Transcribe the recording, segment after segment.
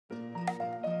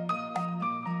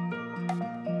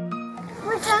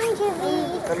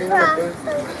going to be cross.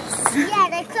 Yeah,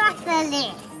 they cross the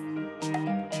list.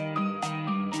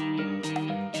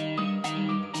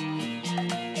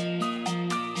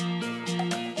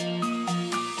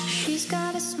 She's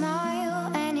got a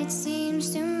smile, and it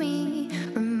seems to me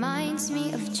reminds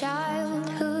me of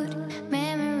childhood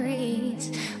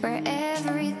memories where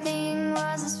everything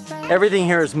was. Everything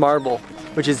here is marble,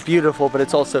 which is beautiful, but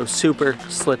it's also super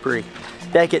slippery.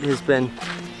 Beckett has been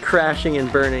crashing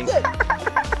and burning.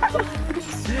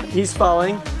 He's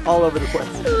falling all over the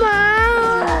place.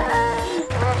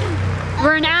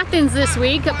 We're in Athens this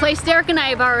week, a place Derek and I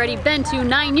have already been to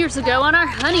 9 years ago on our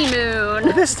honeymoon.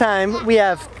 But this time, we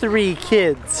have 3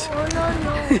 kids. Oh,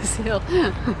 no.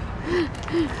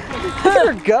 Look at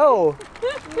her go!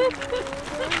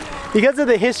 Because of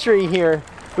the history here,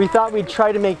 we thought we'd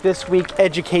try to make this week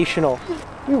educational.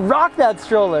 You rock that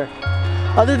stroller!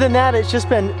 Other than that, it's just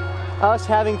been us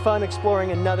having fun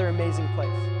exploring another amazing place.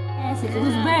 Yes, it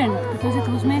was burned because it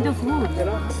was made of wood.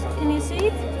 Can you see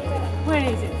it? Where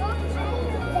is it?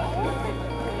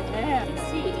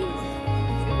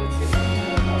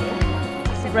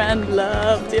 Brand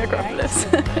love the Acropolis. So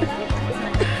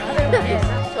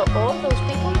all those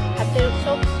people have their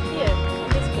shops here in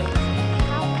this place.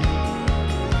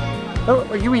 Oh,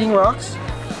 are you eating rocks?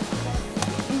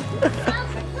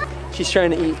 She's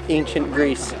trying to eat ancient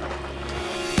Greece.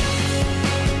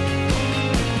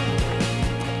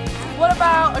 What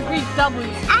about a Greek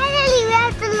W? Actually, we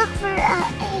have to look for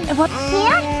A. What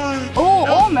here? Oh,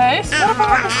 almost. What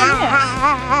about this here?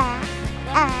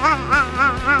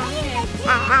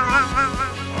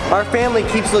 Our family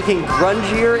keeps looking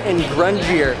grungier and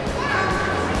grungier.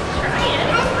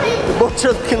 The boats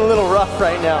are looking a little rough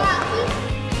right now.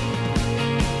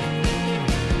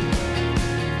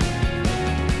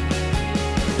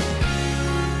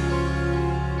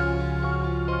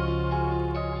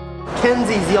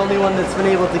 Kenzie's the only one that's been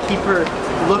able to keep her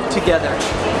look together.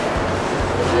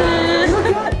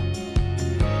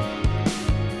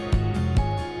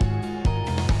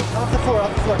 Off the floor,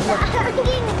 come on.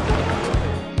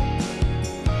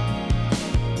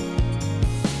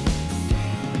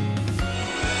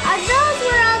 Are those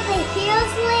where all the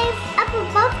heroes live? Up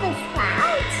above the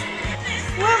clouds?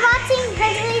 We're watching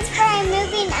Hercules for a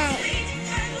movie night.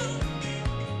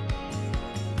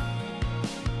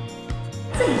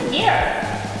 What's in here?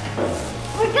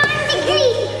 We're going to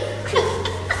Greece!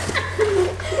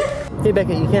 Hey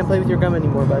Becca, you can't play with your gum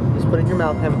anymore, bud. Just put it in your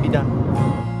mouth and have it be done.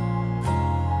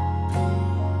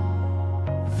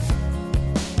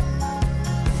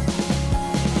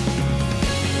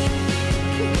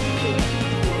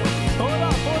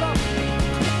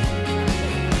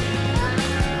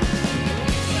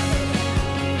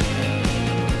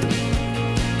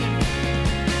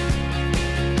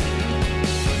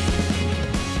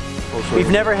 We've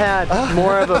never had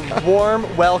more of a warm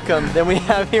welcome than we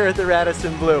have here at the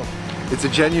Raddison Blu. It's a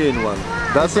genuine one.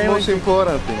 That's the most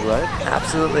important thing, right?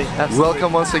 Absolutely, absolutely.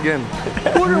 Welcome once again.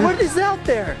 Porter, what is out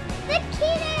there? The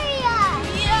kid area!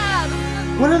 Yeah!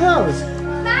 What are those?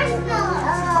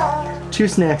 Marshmallows! 2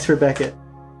 snacks for Beckett.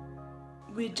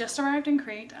 We just arrived in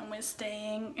Crete and we're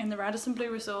staying in the Raddison Blu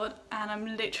Resort, and I'm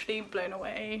literally blown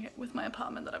away with my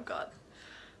apartment that I've got.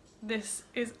 This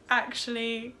is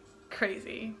actually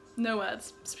crazy. No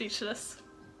words. Speechless.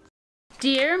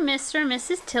 Dear Mr. and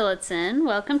Mrs. Tillotson,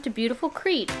 welcome to beautiful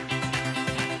Crete.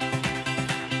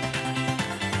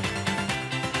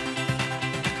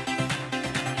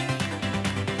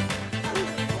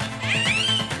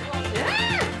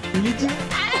 Did you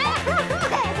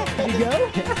go?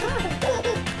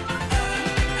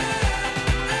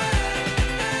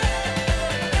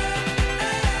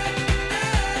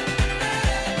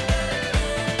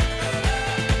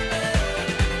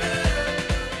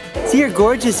 See your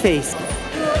gorgeous face.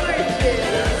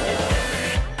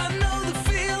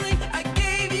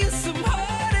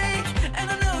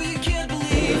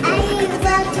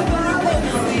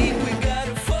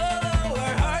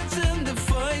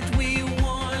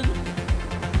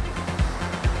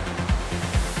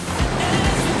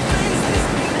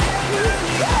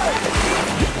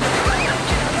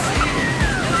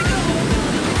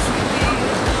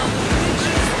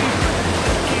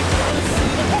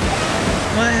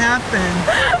 What happened?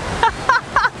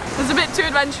 It was a bit too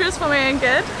adventurous for me and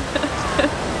kid.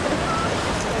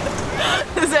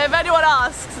 So if anyone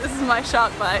asks, this is my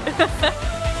shark bite.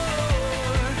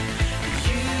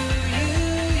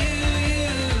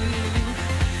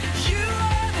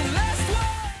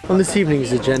 On this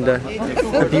evening's agenda,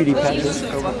 a beauty pageant.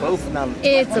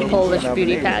 It's a Polish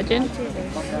beauty pageant.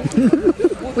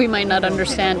 We might not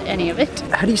understand any of it.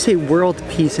 How do you say world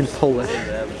peace in Polish?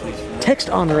 Text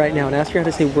Anna right now and ask her how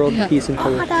to say world peace in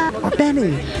Polish. Or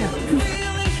Benny.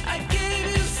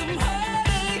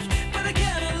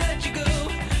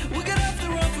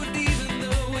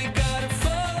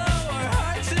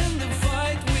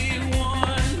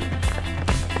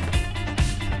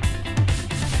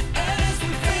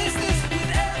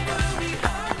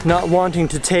 Not wanting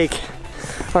to take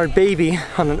our baby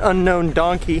on an unknown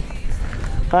donkey,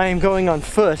 I am going on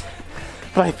foot,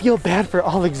 but I feel bad for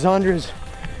Alexandra's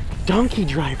donkey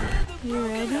driver. You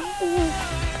ready?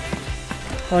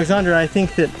 Alexandra, I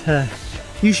think that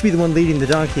you should be the one leading the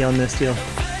donkey on this deal.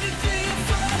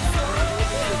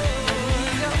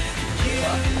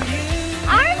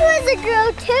 Ours was a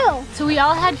girl too. So we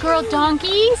all had girl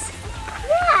donkeys?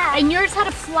 Yeah. And yours had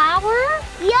a flower?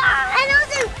 Yeah, and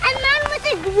mine was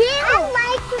a grill. I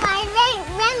liked mine.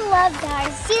 Ren loved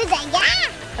ours. She was like, yeah.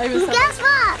 Guess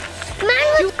what?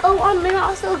 Mine was, and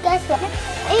also guess what?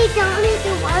 I don't need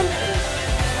to want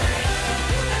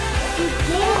you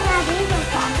didn't have even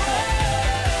something.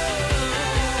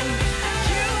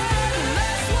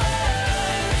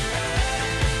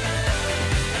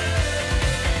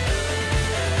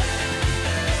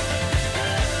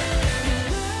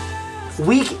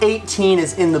 Week 18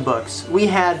 is in the books. We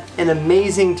had an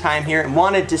amazing time here and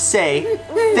wanted to say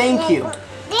thank you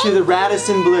to the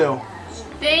Raddison Blu.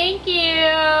 Thank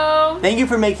you. Thank you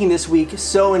for making this week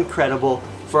so incredible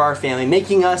for our family,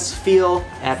 making us feel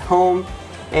at home.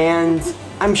 And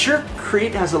I'm sure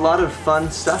Crete has a lot of fun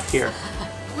stuff here.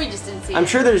 We just didn't see I'm it.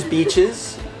 sure there's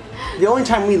beaches. The only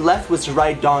time we left was to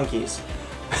ride donkeys.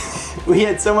 We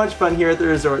had so much fun here at the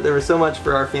resort. There was so much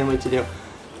for our family to do.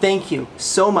 Thank you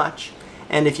so much.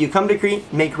 And if you come to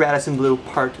Crete, make Raddison Blu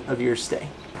part of your stay.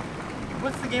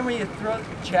 What's the game where you throw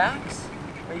jacks?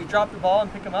 Where you drop the ball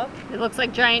and pick them up? It looks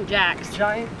like giant jacks.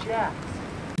 Giant jacks.